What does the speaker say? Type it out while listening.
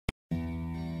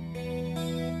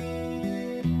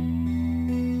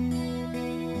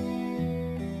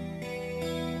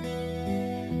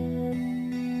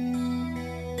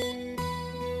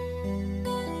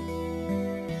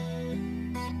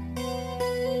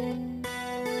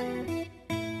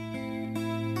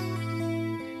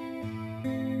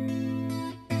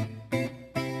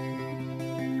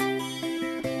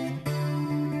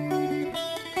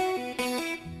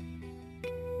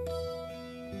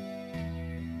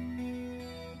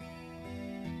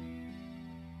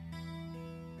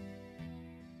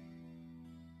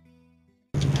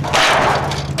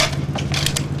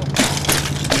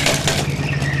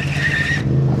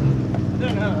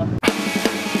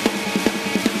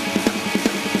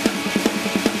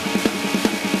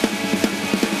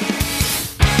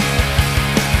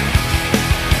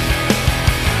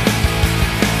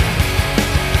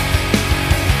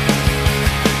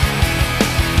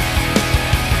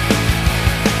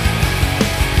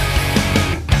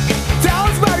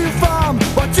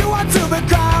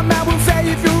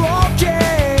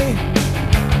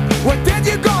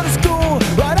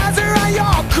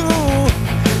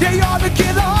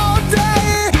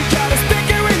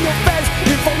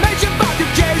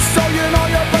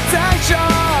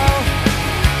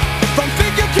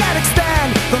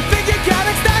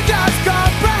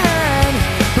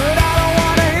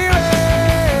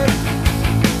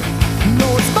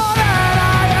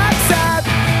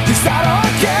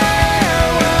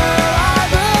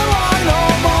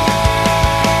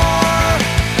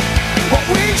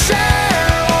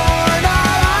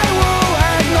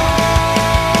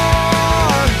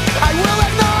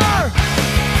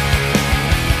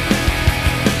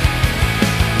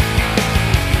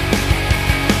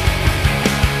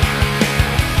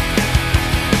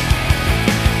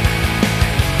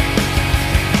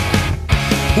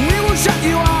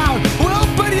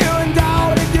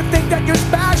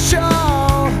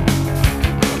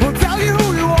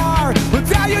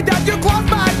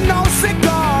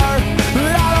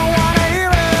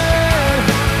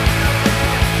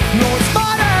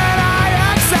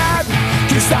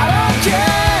don't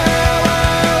care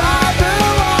where I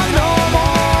belong no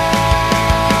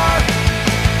more.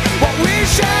 What we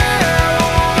share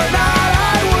or not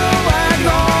I will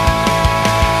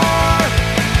ignore.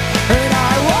 And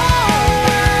I won't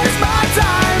waste my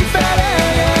time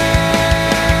fitting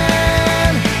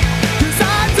in, 'cause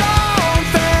I don't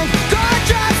think good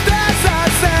just is a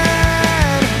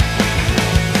sin.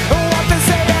 What they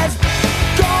say is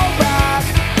go back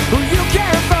where you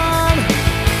came from.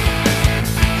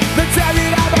 They tell you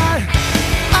that, but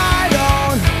I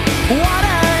don't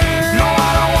wanna hear. No,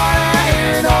 I don't wanna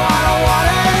hear. No, I don't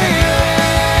wanna hear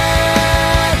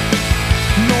it.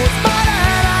 No, it's mine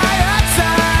and I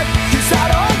accept, 'cause I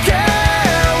don't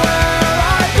care where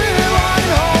I belong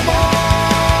no more.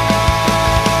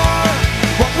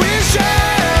 What we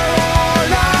share or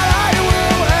not I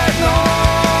will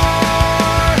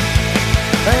ignore.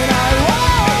 And I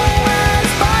won't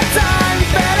waste my time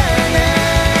fitting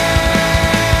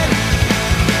in,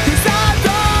 'cause I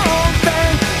don't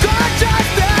think good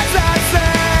just is a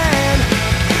sin.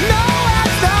 No,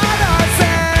 it's not a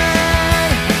sin.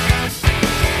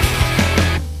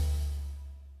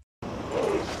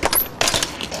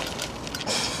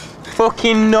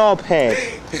 Fucking knobhead.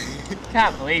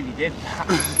 Can't believe you did that.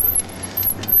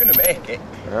 Gonna make it.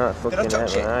 Ah, fucking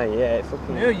touch it? hell, yeah,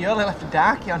 fucking. You only left a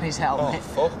darkie on his helmet.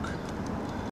 Oh fuck.